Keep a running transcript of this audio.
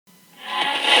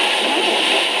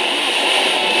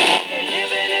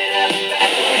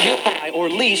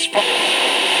police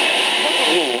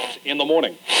rules in the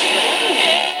morning.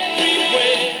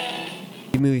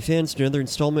 Movie fans, to another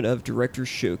installment of Director's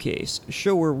Showcase, a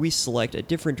show where we select a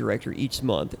different director each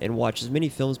month and watch as many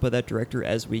films by that director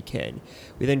as we can.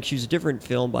 We then choose a different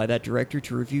film by that director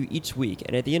to review each week,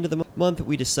 and at the end of the month,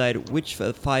 we decide which of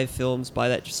the 5 films by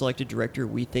that selected director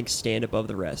we think stand above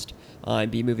the rest. I'm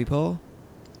B-Movie Paul.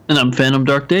 And I'm Phantom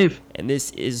Dark Dave. And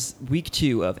this is week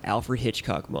 2 of Alfred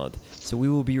Hitchcock month. So we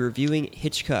will be reviewing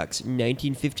Hitchcock's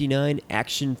 1959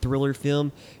 action thriller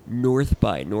film, North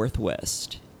by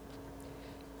Northwest.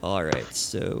 Alright,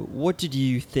 so what did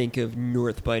you think of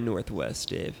North by Northwest,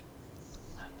 Dave?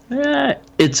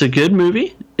 It's a good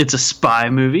movie. It's a spy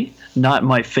movie. Not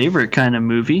my favorite kind of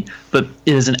movie, but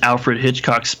it is an Alfred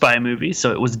Hitchcock spy movie,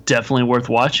 so it was definitely worth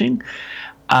watching.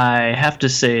 I have to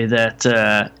say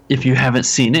that if you haven't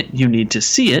seen it, you need to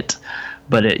see it,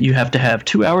 but you have to have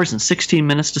 2 hours and 16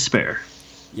 minutes to spare.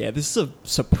 Yeah, this is a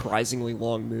surprisingly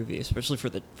long movie, especially for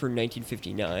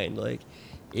 1959. Like,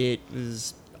 it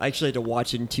was... I actually had to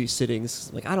watch it in 2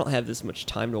 sittings. Like, I don't have this much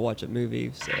time to watch a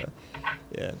movie, so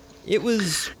yeah. It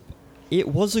was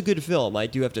a good film, I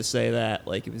do have to say that.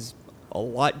 Like, it was a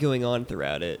lot going on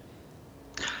throughout it.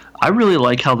 I really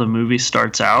like how the movie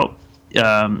starts out.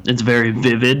 It's very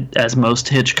vivid, as most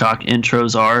Hitchcock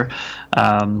intros are.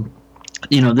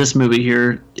 This movie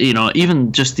here,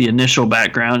 even just the initial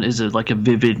background is like a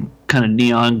vivid kind of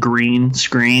neon green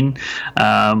screen,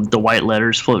 the white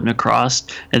letters floating across,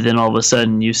 and then all of a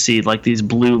sudden you see like these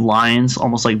blue lines,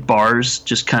 almost like bars,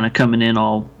 just kind of coming in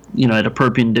all, at a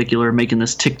perpendicular, making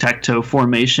this tic-tac-toe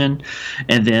formation,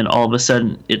 and then all of a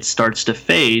sudden it starts to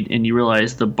fade, and you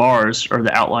realize the bars are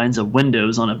the outlines of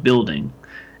windows on a building.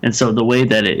 And so the way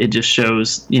that it just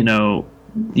shows, you don't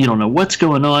know what's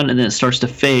going on, and then it starts to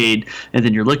fade, and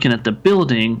then you're looking at the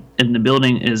building, and the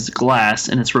building is glass,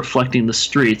 and it's reflecting the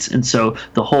streets. And so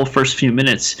the whole first few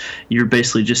minutes, you're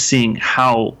basically just seeing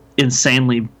how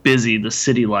insanely busy the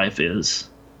city life is.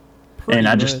 And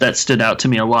that stood out to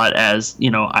me a lot as,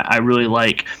 I really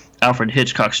like Alfred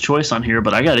Hitchcock's choice on here,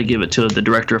 but I got to give it to the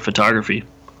director of photography.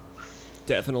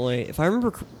 Definitely. If I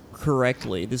remember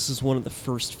correctly, this is one of the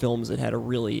first films that had a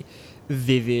really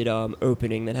vivid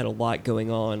opening that had a lot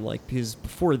going on. Like, because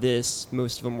before this,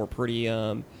 most of them were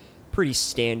pretty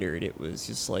standard. It was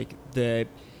just like the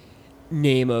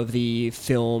name of the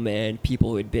film and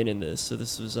people who had been in this. So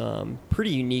this was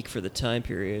pretty unique for the time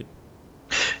period.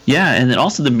 Yeah, and then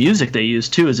also the music they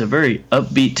used too is a very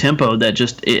upbeat tempo that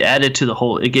just it added to the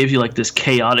whole. It gave you like this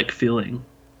chaotic feeling.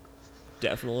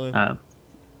 Definitely.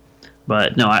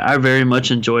 But no, I very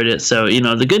much enjoyed it. So,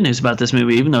 the good news about this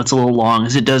movie, even though it's a little long,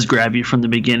 is it does grab you from the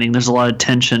beginning. There's a lot of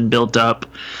tension built up.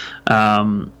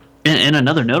 And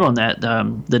another note on that,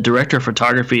 the director of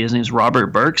photography, his name's Robert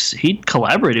Burks. He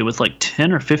collaborated with like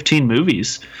 10 or 15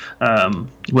 movies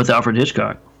with Alfred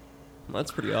Hitchcock.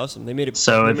 That's pretty awesome. They made it.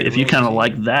 So if you kind of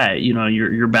like that,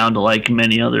 you're bound to like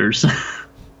many others.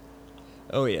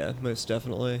 Oh yeah, most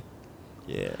definitely.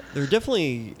 Yeah, there's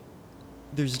definitely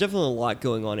a lot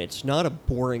going on. It's not a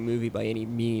boring movie by any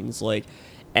means. Like,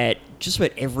 at just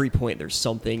about every point, there's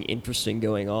something interesting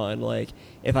going on. Like,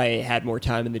 if I had more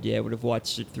time in the day, I would have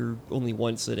watched it through only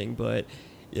one sitting. But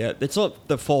yeah, it's not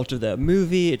the fault of the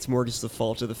movie. It's more just the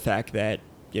fault of the fact that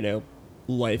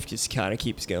life just kind of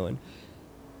keeps going.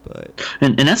 But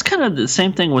and that's kind of the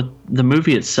same thing with the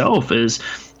movie itself. Is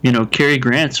Cary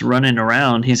Grant's running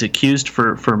around. He's accused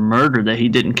for murder that he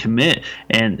didn't commit,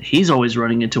 and he's always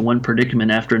running into one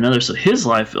predicament after another. So his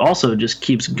life also just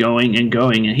keeps going and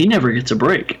going, and he never gets a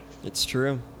break. It's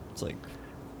true. It's like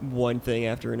one thing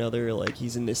after another. Like,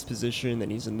 he's in this position, then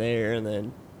he's in there, and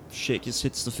then shit just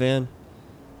hits the fan.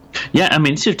 Yeah, I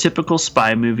mean, it's your typical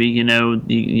spy movie.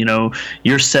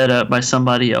 You're set up by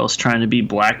somebody else trying to be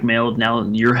blackmailed. Now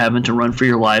you're having to run for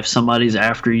your life. Somebody's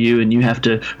after you, and you have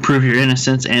to prove your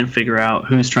innocence and figure out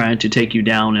who's trying to take you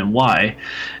down and why.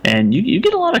 And you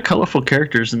get a lot of colorful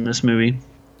characters in this movie.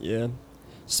 Yeah.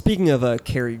 Speaking of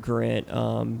Cary Grant,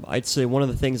 I'd say one of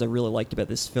the things I really liked about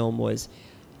this film was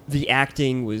the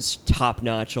acting was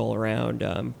top-notch all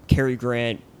around. Cary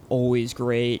Grant, always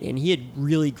great, and he had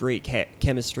really great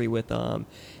chemistry with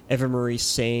Eva Marie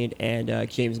Saint and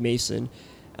James Mason.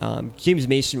 James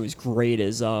Mason was great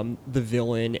as the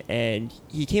villain, and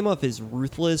he came off as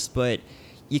ruthless, but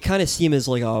you kind of see him as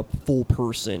like a full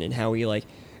person and how he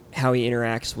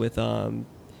interacts with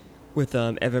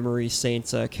Eva Marie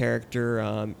Saint's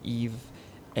character Eve,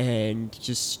 and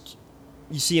just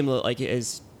you see him like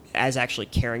as actually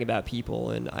caring about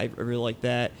people, and I really like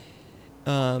that.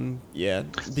 Yeah,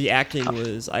 the acting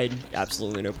was, I had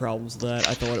absolutely no problems with that.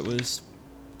 I thought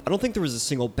I don't think there was a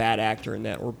single bad actor in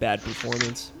that or bad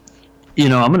performance.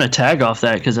 I'm going to tag off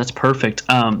that because that's perfect.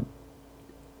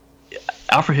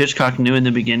 Alfred Hitchcock knew in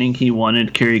the beginning he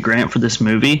wanted Cary Grant for this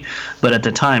movie, but at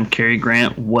the time, Cary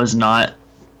Grant was not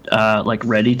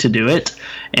ready to do it,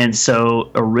 and so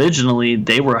originally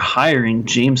they were hiring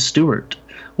James Stewart,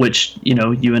 which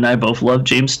you and I both love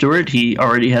James Stewart. He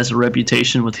already has a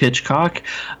reputation with Hitchcock,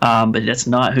 but that's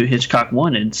not who Hitchcock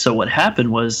wanted. So what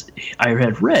happened was, I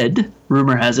had read,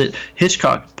 rumor has it,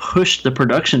 Hitchcock pushed the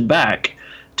production back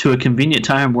to a convenient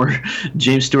time where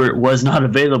James Stewart was not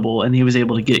available, and he was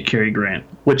able to get Cary Grant,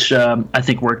 which I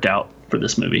think worked out for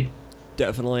this movie.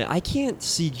 Definitely. I can't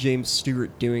see James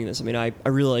Stewart doing this. I mean, I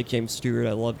really like James Stewart.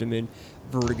 I loved him in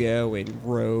Vertigo and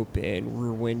Rope and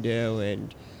Rear Window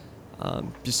and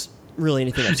just really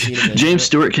anything I've seen him in. James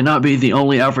Stewart cannot be the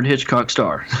only Alfred Hitchcock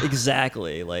star.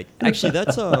 Exactly. Actually,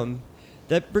 that's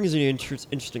that brings me to an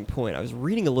interesting point. I was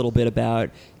reading a little bit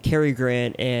about Cary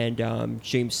Grant and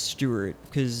James Stewart,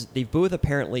 because they've both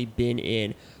apparently been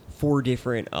in 4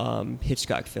 different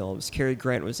Hitchcock films. Cary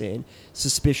Grant was in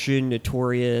Suspicion,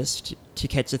 Notorious, To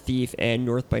Catch a Thief, and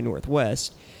North by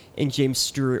Northwest. And James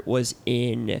Stewart was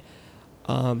in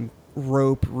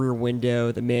Rope, Rear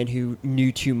Window, The Man Who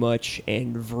Knew Too Much,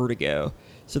 and Vertigo.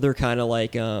 So they're kind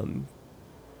of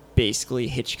basically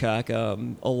Hitchcock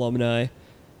alumni.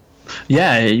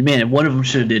 Yeah, man, one of them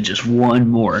should have did just one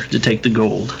more to take the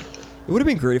gold. It would have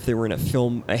been great if they were in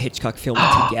a Hitchcock film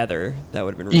together. That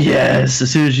would have been really yes, cool.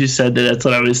 As soon as you said that, that's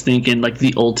what I was thinking, like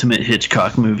the ultimate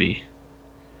Hitchcock movie.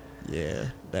 Yeah,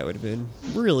 that would have been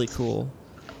really cool.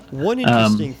 One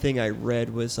interesting thing I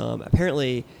read was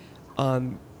apparently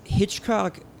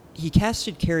Hitchcock, he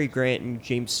casted Cary Grant and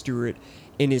James Stewart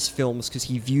in his films because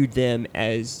he viewed them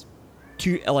as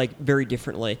two, very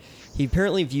differently. He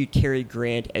apparently viewed Cary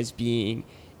Grant as being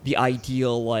the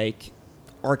ideal,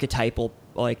 archetypal,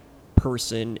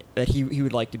 person that he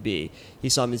would like to be. He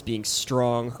saw him as being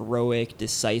strong, heroic,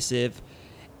 decisive,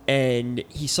 and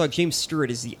he saw James Stewart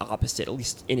as the opposite, at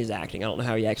least in his acting. I don't know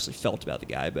how he actually felt about the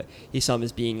guy, but he saw him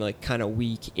as being kind of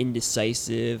weak,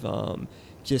 indecisive,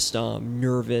 just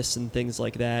nervous and things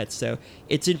like that. So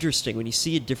it's interesting when you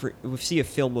see a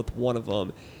film with one of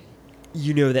them,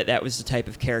 that was the type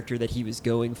of character that he was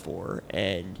going for.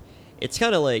 And it's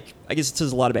kind of I guess it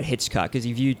says a lot about Hitchcock, because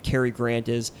he viewed Cary Grant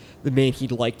as the man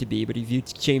he'd like to be, but he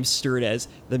viewed James Stewart as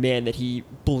the man that he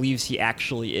believes he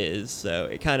actually is. So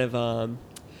it kind of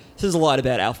says a lot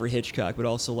about Alfred Hitchcock, but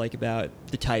also about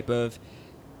the type of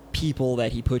people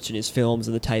that he puts in his films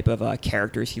and the type of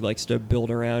characters he likes to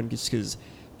build around, just because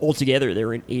altogether there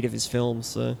were in 8 of his films.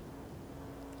 So.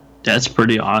 That's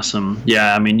pretty awesome.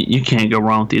 Yeah, I mean, you can't go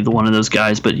wrong with either one of those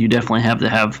guys, but you definitely have to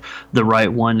have the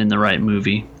right one in the right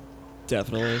movie.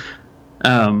 Definitely.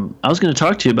 I was going to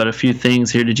talk to you about a few things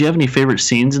here. Did you have any favorite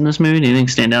scenes in this movie? Anything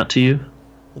stand out to you?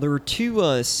 Well, there were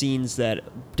 2 scenes that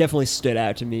definitely stood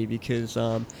out to me because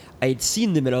I had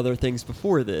seen them in other things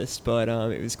before this, but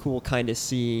it was cool kind of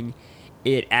seeing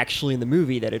it actually in the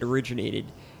movie that it originated.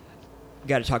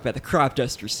 Got to talk about the crop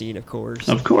duster scene, of course.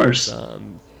 Of course.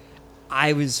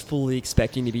 I was fully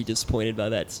expecting to be disappointed by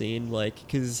that scene,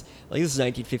 because this is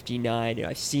 1959, and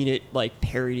I've seen it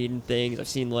parodied in things. I've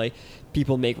seen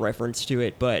people make reference to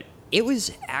it, but it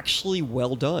was actually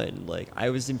well done. I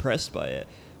was impressed by it.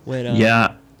 When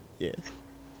yeah.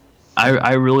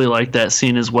 I really like that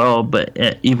scene as well,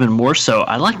 but even more so,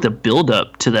 I like the build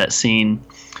up to that scene.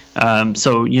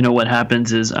 So what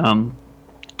happens is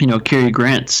Cary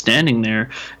Grant's standing there,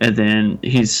 and then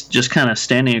he's just kind of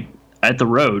standing at the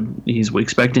road. He's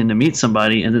expecting to meet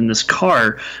somebody, and then this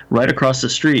car right across the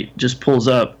street just pulls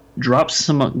up, drops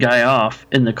some guy off,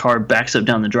 and the car backs up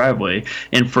down the driveway.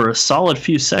 And for a solid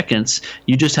few seconds,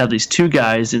 you just have these 2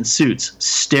 guys in suits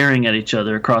staring at each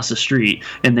other across the street,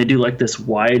 and they do this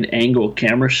wide angle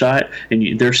camera shot,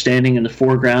 and they're standing in the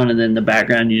foreground, and then in the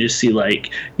background you just see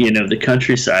the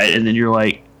countryside, and then you're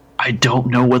like, I don't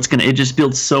know what's gonna. It just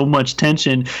builds so much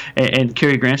tension, and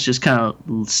Cary Grant's just kind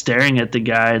of staring at the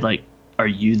guy are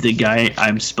you the guy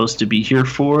I'm supposed to be here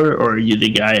for, or are you the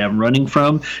guy I'm running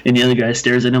from? And the other guy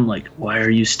stares at him why are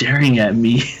you staring at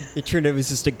me? It turned out it was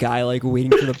just a guy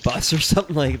waiting for the bus or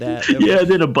something like that. Yeah,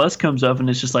 then a bus comes up and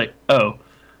it's just oh,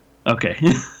 okay.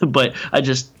 But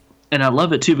I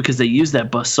love it too because they use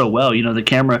that bus so well. The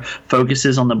camera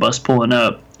focuses on the bus pulling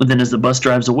up, and then as the bus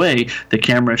drives away, the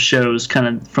camera shows kind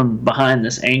of from behind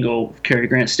this angle Cary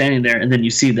Grant standing there, and then you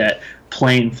see that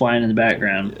plane flying in the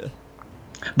background. Yeah.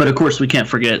 But of course, we can't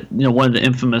forget, one of the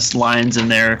infamous lines in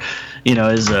there,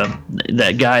 is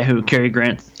that guy who Cary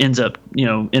Grant ends up,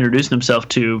 introducing himself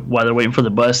to while they're waiting for the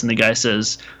bus, and the guy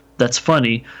says, "That's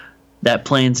funny. That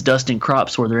plane's dusting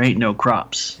crops where there ain't no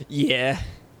crops." Yeah.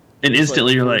 And It's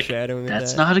instantly you're like, foreshadowing of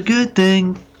that's that. not a good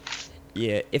thing.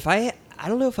 Yeah, if I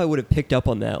don't know if I would have picked up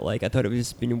on that. Like, I thought it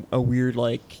was been a weird,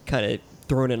 like, kind of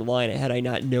thrown in line had I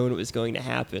not known it was going to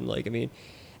happen. Like, I mean,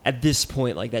 at this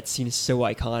point, like, that scene is so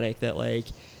iconic that, like,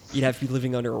 you'd have to be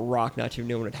living under a rock not to have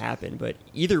known what had happened. But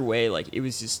either way, like, it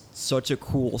was just such a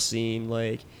cool scene,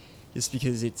 like, just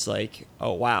because it's like,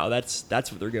 oh wow, that's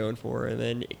what they're going for, and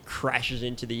then it crashes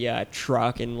into the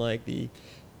truck and like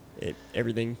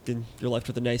everything. Then you're left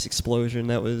with a nice explosion.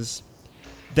 That was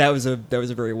a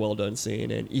very well done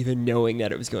scene, and even knowing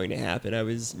that it was going to happen, I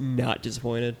was not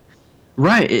disappointed.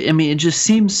 Right. I mean, it just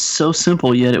seems so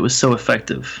simple, yet it was so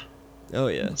effective. Oh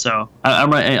yeah. So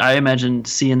I imagine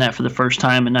seeing that for the first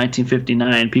time in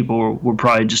 1959, people were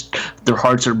probably just, their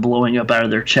hearts are blowing up out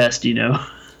of their chest, you know?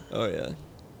 Oh yeah.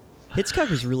 Hitchcock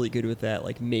was really good with that,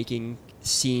 like making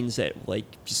scenes that like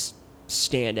just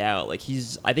stand out. Like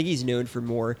I think he's known for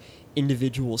more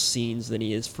individual scenes than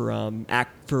he is for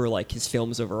like his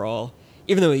films overall.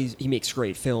 Even though he makes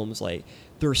great films, like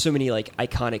there are so many like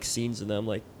iconic scenes in them.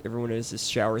 Like everyone knows this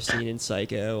shower scene in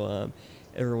Psycho.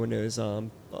 Everyone knows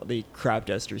the crop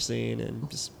duster scene, and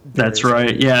just That's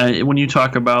right. Yeah, when you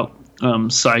talk about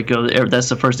Psycho, that's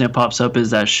the first thing that pops up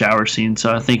is that shower scene.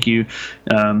 So I think you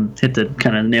hit the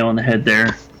kind of nail on the head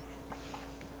there.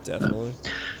 Definitely.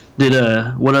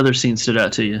 What other scene stood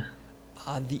out to you?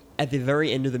 At the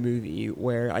very end of the movie,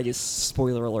 where I guess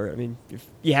spoiler alert. I mean, if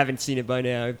you haven't seen it by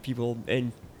now, people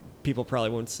probably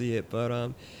won't see it.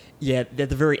 But yeah, at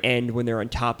the very end when they're on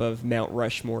top of Mount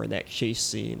Rushmore in that chase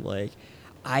scene, like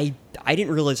I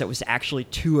didn't realize that was actually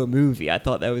to a movie. I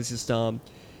thought that was just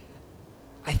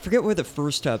I forget where the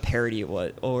first parody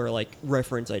was or like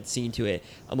reference I'd seen to it.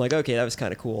 I'm like, okay, that was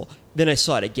kind of cool. Then I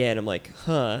saw it again. I'm like,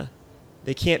 huh,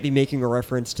 they can't be making a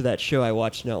reference to that show I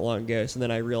watched not long ago. So then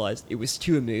I realized it was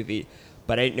to a movie,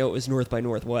 but I didn't know it was North by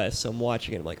Northwest. So I'm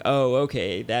watching it. I'm like, oh,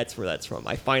 okay, that's where that's from.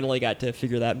 I finally got to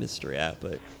figure that mystery out,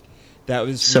 but that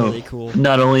was really cool.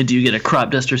 Not only do you get a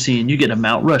crop duster scene, you get a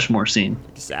Mount Rushmore scene.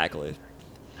 Exactly.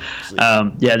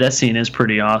 Yeah, that scene is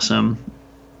pretty awesome.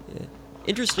 Yeah.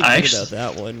 Interesting thing about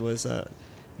that one was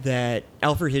that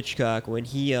Alfred Hitchcock, when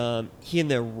he and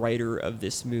the writer of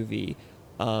this movie,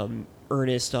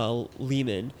 Ernest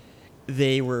Lehman,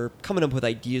 they were coming up with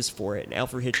ideas for it, and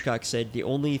Alfred Hitchcock said the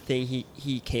only thing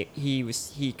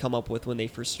he come up with when they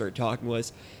first started talking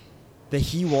was that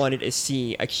he wanted a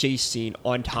chase scene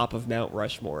on top of Mount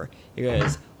Rushmore. He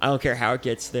goes, I don't care how it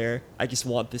gets there, I just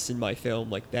want this in my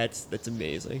film. Like that's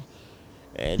amazing.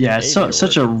 And yeah, it's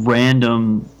such a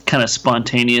random kind of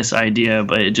spontaneous idea,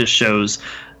 but it just shows,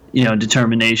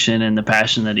 determination and the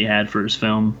passion that he had for his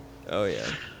film. Oh yeah.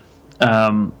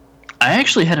 I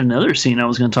actually had another scene I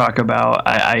was going to talk about.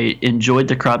 I enjoyed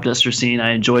the crop duster scene.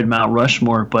 I enjoyed Mount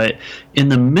Rushmore, but in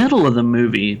the middle of the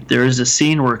movie, there is a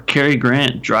scene where Cary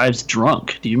Grant drives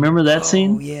drunk. Do you remember that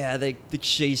scene? Oh yeah, the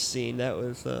chase scene. That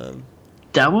was.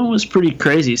 That one was pretty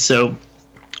crazy. So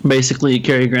basically,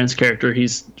 Cary Grant's character,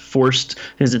 he's forced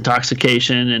his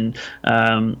intoxication,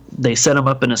 and they set him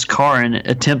up in his car and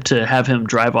attempt to have him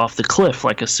drive off the cliff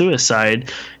like a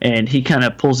suicide, and he kind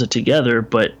of pulls it together,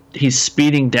 but he's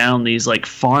speeding down these like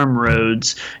farm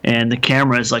roads, and the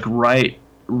camera is like right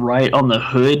on the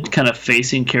hood, kind of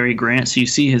facing Cary Grant, so you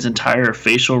see his entire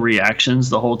facial reactions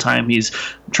the whole time he's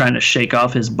trying to shake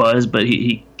off his buzz, but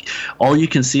he all you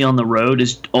can see on the road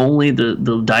is only the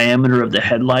diameter of the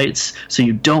headlights, so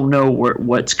you don't know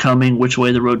what's coming, which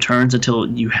way the road turns until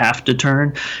you have to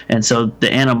turn. And so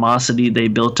the animosity they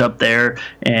built up there,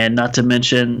 and not to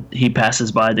mention he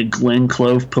passes by the Glen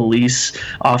Clove police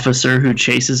officer who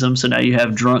chases him, so now you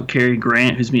have drunk Cary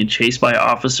Grant who's being chased by an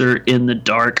officer in the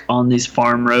dark on these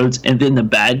farm roads, and then the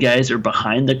bad guys are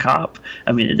behind the cop.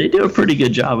 I mean, they do a pretty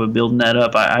good job of building that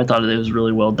up. I thought it was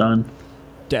really well done.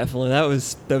 Definitely, that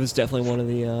was definitely one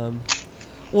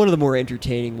of the more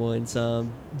entertaining ones.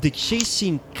 The chase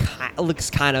scene looks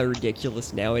kind of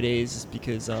ridiculous nowadays,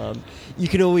 because you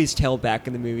can always tell back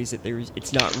in the movies that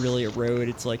it's not really a road.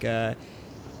 It's like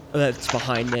that's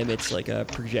behind them. It's like a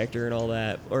projector and all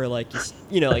that, or like just,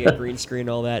 like a green screen and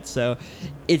all that. So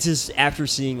it's just, after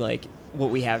seeing like what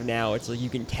we have now, it's like you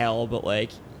can tell, but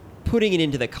like putting it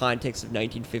into the context of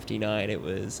 1959, it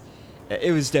was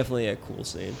definitely a cool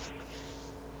scene.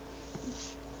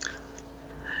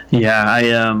 Yeah,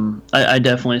 I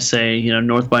definitely say,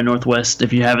 North by Northwest,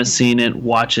 if you haven't seen it,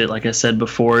 watch it. Like I said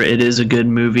before, it is a good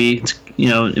movie. It's,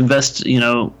 invest,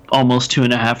 almost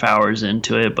 2.5 hours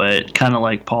into it, but kind of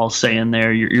like Paul's saying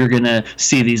there, you're going to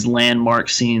see these landmark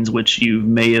scenes which you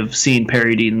may have seen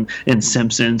parodied in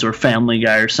Simpsons or Family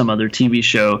Guy or some other TV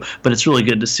show, but it's really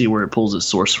good to see where it pulls its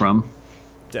source from.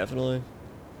 Definitely.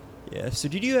 Yeah. So,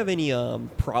 did you have any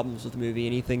problems with the movie?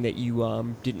 Anything that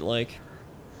you didn't like?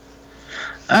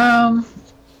 Um,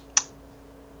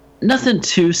 Nothing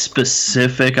too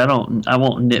specific. I won't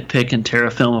nitpick and tear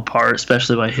a film apart,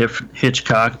 especially by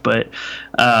Hitchcock. But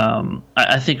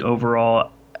I think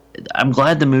overall, I'm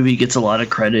glad the movie gets a lot of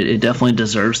credit. It definitely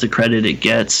deserves the credit it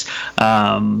gets.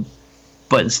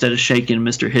 But instead of shaking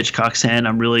Mr. Hitchcock's hand,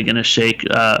 I'm really going to shake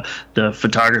the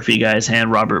photography guy's hand,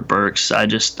 Robert Burks. I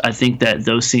think that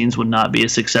those scenes would not be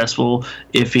as successful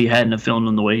if he hadn't have filmed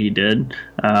them the way he did.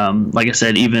 Like I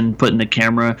said, even putting the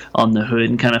camera on the hood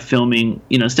and kind of filming,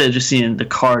 instead of just seeing the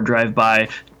car drive by,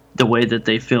 the way that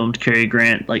they filmed Cary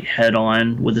Grant like head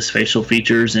on with his facial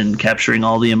features and capturing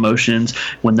all the emotions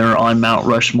when they're on Mount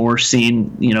Rushmore, seeing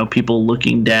people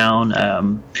looking down.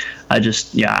 I'm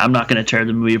not going to tear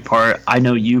the movie apart. I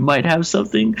know you might have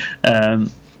something,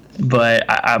 but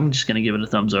I'm just going to give it a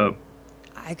thumbs up.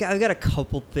 I got a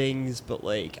couple things, but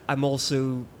like I'm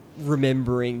also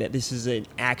remembering that this is an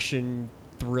action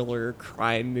thriller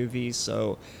crime movie,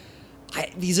 so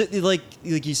these are like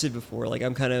you said before. Like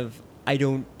I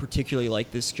don't particularly like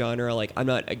this genre. Like I'm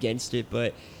not against it,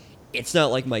 but it's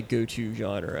not like my go-to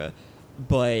genre.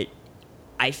 But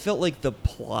I felt like the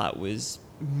plot was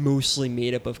mostly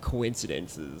made up of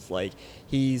coincidences. Like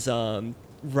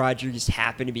Roger just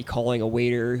happened to be calling a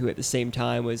waiter who at the same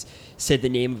time said the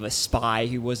name of a spy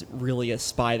who wasn't really a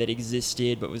spy that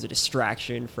existed but was a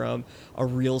distraction from a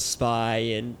real spy,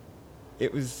 and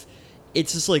it's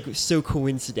just like so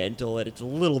coincidental that it's a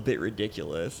little bit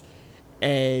ridiculous.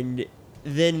 And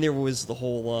then there was the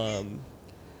whole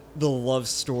the love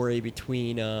story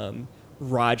between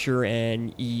Roger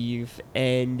and Eve,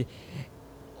 and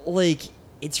like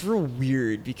it's real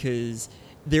weird because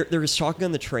they're just talking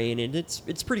on the train, and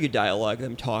it's pretty good dialogue,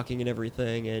 them talking and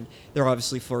everything, and they're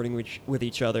obviously flirting with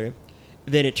each other.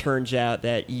 Then it turns out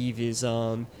that Eve is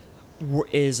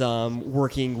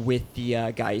working with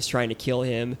the guy who's trying to kill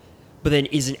him, but then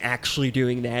isn't actually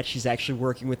doing that. She's actually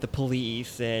working with the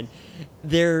police, and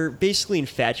they're basically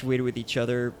infatuated with each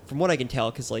other, from what I can tell,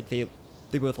 because like they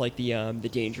both like the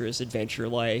dangerous adventure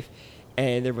life,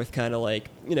 and they're both kind of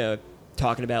like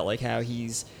talking about like how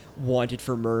he's wanted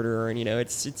for murder, and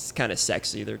it's kind of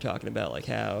sexy. They're talking about like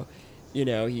how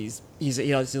he's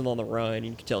on the run, and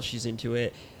you can tell she's into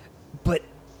it, but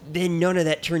then none of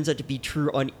that turns out to be true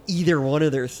on either one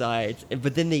of their sides.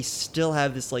 But then they still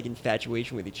have this like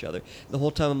infatuation with each other. The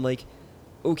whole time I'm like,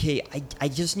 okay, I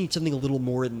just need something a little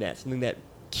more than that, something that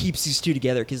keeps these two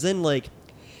together. Because then like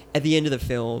at the end of the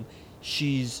film,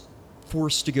 she's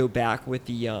forced to go back with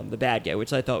the bad guy,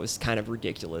 which I thought was kind of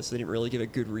ridiculous. They didn't really give a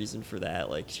good reason for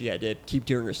that. Like she had to keep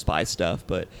doing her spy stuff,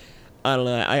 but I don't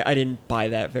know. I didn't buy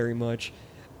that very much.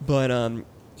 But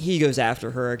he goes after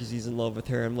her because he's in love with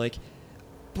her. I'm like,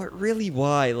 but really,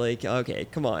 why? Like, okay,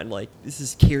 come on. Like, this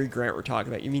is Cary Grant we're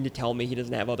talking about. You mean to tell me he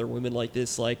doesn't have other women like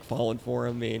this, like, falling for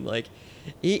him? I mean, like,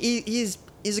 he's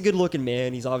a good-looking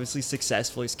man. He's obviously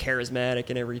successful. He's charismatic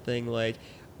and everything. Like,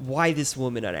 why this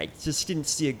woman? And I just didn't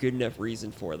see a good enough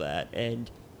reason for that.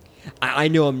 And I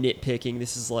know I'm nitpicking.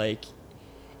 This is, like,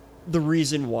 the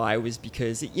reason why was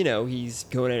because, he's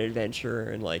going on an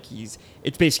adventure and, like,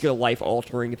 it's basically a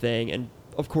life-altering thing. And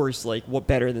of course, like, what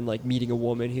better than like meeting a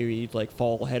woman who he'd like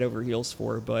fall head over heels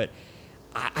for? But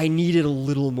I needed a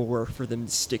little more for them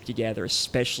to stick together,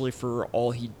 especially for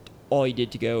all he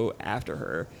did to go after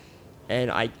her.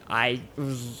 And I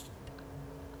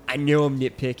know I'm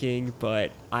nitpicking,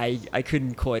 but I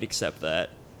couldn't quite accept that.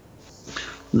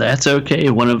 That's okay.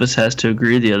 One of us has to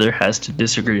agree, the other has to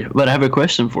disagree. But I have a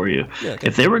question for you. Yeah, okay.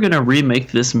 If they were going to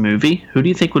remake this movie, who do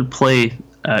you think would play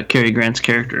Cary Grant's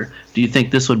character? Do you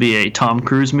think this would be a Tom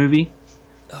Cruise movie?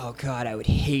 Oh God, I would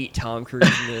hate Tom Cruise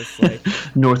in this. Like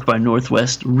North by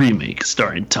Northwest remake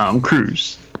starring Tom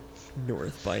Cruise.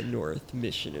 North by North,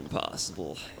 Mission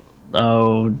Impossible.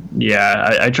 Oh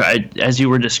yeah, I tried as you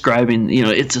were describing.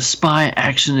 It's a spy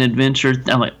action adventure.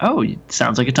 I'm like, oh, it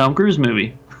sounds like a Tom Cruise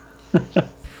movie.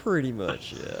 Pretty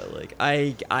much, yeah. Like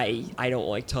I don't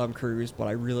like Tom Cruise, but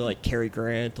I really like Cary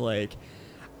Grant. Like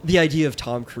the idea of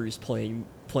Tom Cruise playing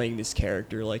this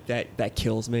character like that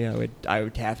kills me. I'd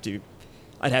have to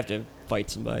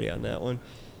fight somebody on that one.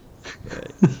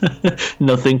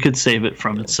 Nothing could save it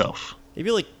from itself. Maybe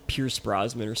like Pierce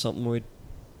Brosnan or something would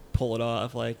pull it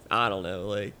off. Like I don't know.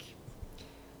 Like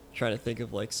trying to think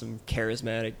of like some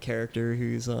charismatic character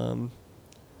who's I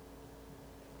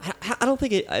don't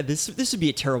think this would be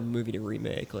a terrible movie to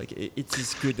remake. Like it's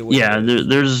just good the way. Yeah,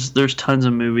 there's tons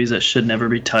of movies that should never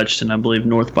be touched, and I believe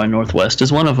North by Northwest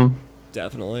is one of them.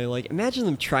 Definitely. Like, imagine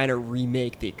them trying to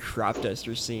remake the crop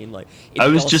duster scene. Like, I it'd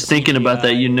be was all just thinking about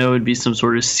that. CGI. It'd be some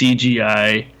sort of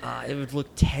CGI. It would look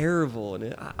terrible,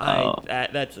 and Oh.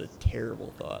 that's a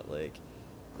terrible thought. Like,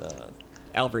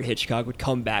 Alfred Hitchcock would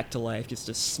come back to life just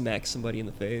to smack somebody in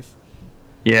the face.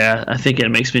 Yeah, I think it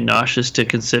makes me nauseous to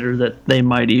consider that they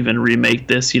might even remake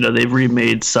this. They've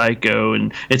remade Psycho,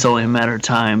 and it's only a matter of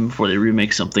time before they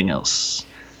remake something else.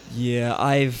 Yeah,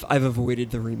 I've avoided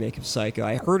the remake of Psycho.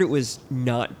 I heard it was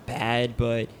not bad,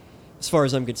 but as far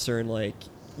as I'm concerned, like,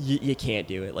 you can't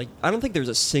do it. Like, I don't think there's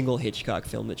a single Hitchcock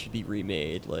film that should be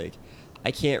remade. Like,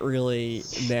 I can't really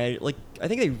imagine. Like, I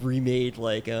think they remade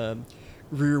like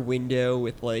Rear Window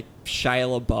with like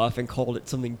Shia LaBeouf and called it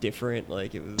something different.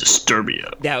 Like, it was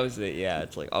Disturbia. that was it. Yeah,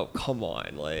 it's like, oh, come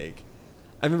on. Like,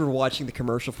 I remember watching the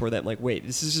commercial for that. I'm like, wait,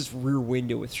 this is just Rear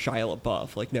Window with Shia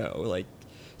LaBeouf. Like, no, like,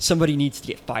 somebody needs to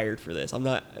get fired for this. I'm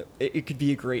not. It could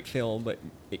be a great film, but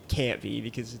it can't be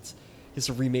because it's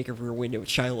a remake of Rear Window with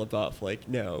Shia LaBeouf. Like,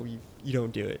 no, you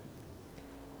don't do it.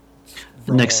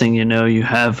 The next thing you know, you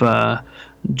have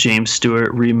James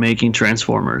Stewart remaking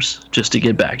Transformers just to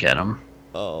get back at him.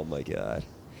 Oh my god.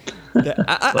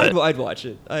 I'd watch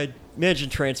it. I'd imagine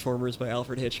Transformers by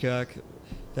Alfred Hitchcock.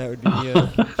 That would be.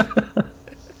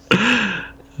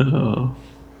 Oh.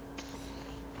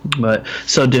 But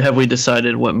so, have we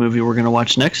decided what movie we're gonna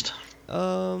watch next?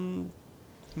 Tell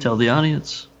the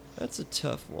audience. That's a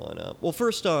tough one. Well,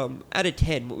 first, out of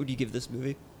 10, what would you give this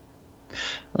movie?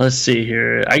 Let's see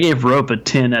here. I gave Rope a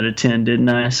 10 out of 10, didn't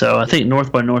I? So I think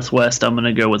North by Northwest, I'm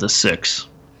gonna go with a 6.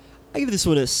 I give this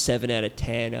one a 7 out of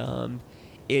 10.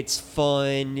 It's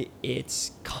fun.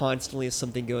 It's constantly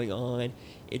something going on.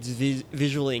 It's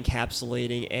visually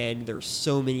encapsulating, and there's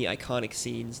so many iconic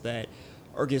scenes that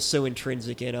are just so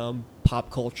intrinsic in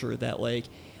pop culture that, like,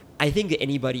 I think that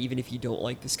anybody, even if you don't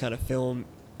like this kind of film,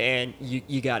 and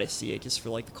you got to see it just for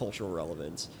like the cultural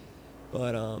relevance.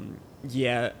 But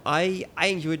yeah, I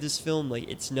enjoyed this film. Like,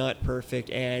 it's not perfect,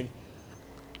 and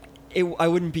I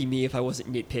wouldn't be me if I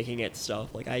wasn't nitpicking at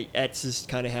stuff. Like, that's just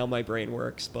kind of how my brain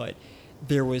works. But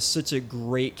there was such a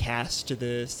great cast to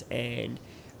this, and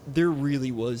there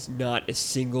really was not a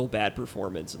single bad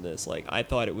performance in this. Like, I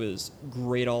thought it was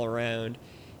great all around,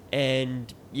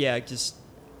 and yeah, just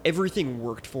everything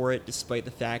worked for it, despite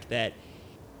the fact that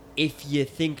if you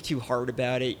think too hard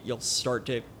about it, you'll start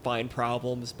to find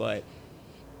problems. But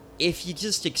if you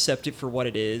just accept it for what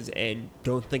it is and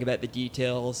don't think about the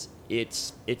details,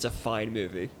 it's a fine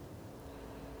movie.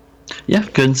 Yeah,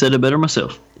 couldn't say it better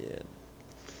myself. Yeah.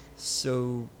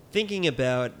 So, thinking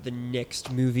about the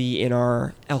next movie in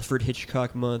our Alfred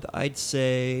Hitchcock month, I'd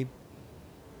say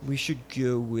we should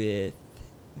go with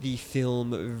the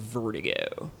film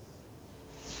Vertigo.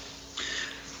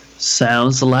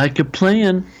 Sounds like a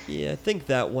plan. Yeah, I think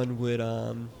that one would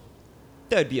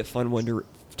that'd be a fun one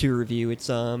to review. It's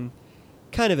kind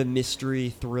of a mystery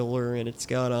thriller, and it's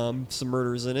got some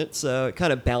murders in it, so it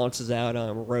kind of balances out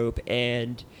Rope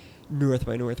and North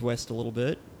by Northwest a little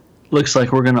bit. Looks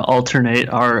like we're gonna alternate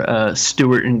our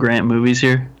Stewart and Grant movies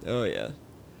here. Oh yeah.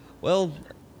 Well,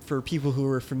 for people who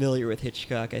are familiar with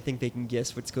Hitchcock, I think they can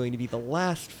guess what's going to be the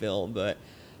last film, but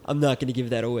I'm not going to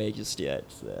give that away just yet.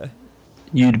 So.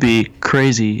 You'd be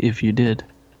crazy if you did.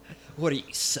 What are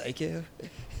you, psycho?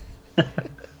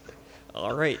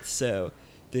 All right, so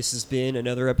this has been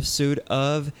another episode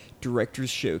of Director's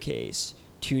Showcase.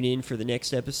 Tune in for the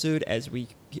next episode as we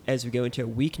go into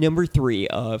week number 3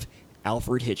 of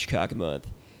Alfred Hitchcock Month.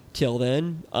 Till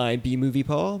then, I'm B-Movie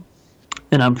Paul.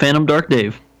 And I'm Phantom Dark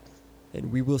Dave.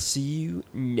 And we will see you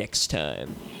next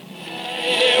time.